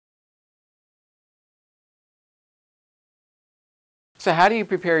So how do you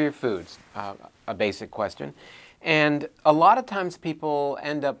prepare your foods? A basic question. And a lot of times people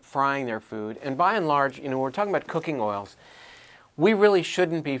end up frying their food. And by and large, we're talking about cooking oils. We really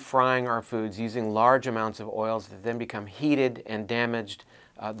shouldn't be frying our foods using large amounts of oils that then become heated and damaged.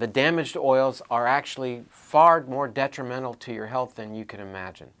 The damaged oils are actually far more detrimental to your health than you can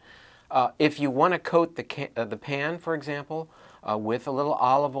imagine. If you want to coat the pan, for example, with a little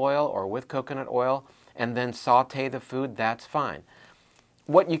olive oil or with coconut oil and then saute the food, that's fine.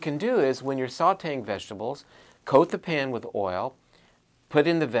 What you can do is when you're sauteing vegetables, coat the pan with oil, put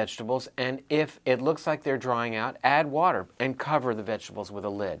in the vegetables, and if it looks like they're drying out, add water and cover the vegetables with a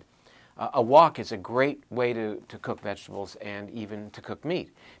lid. A wok is a great way to cook vegetables and even to cook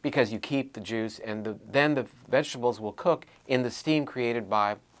meat because you keep the juice and then the vegetables will cook in the steam created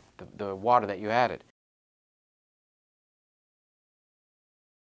by the water that you added.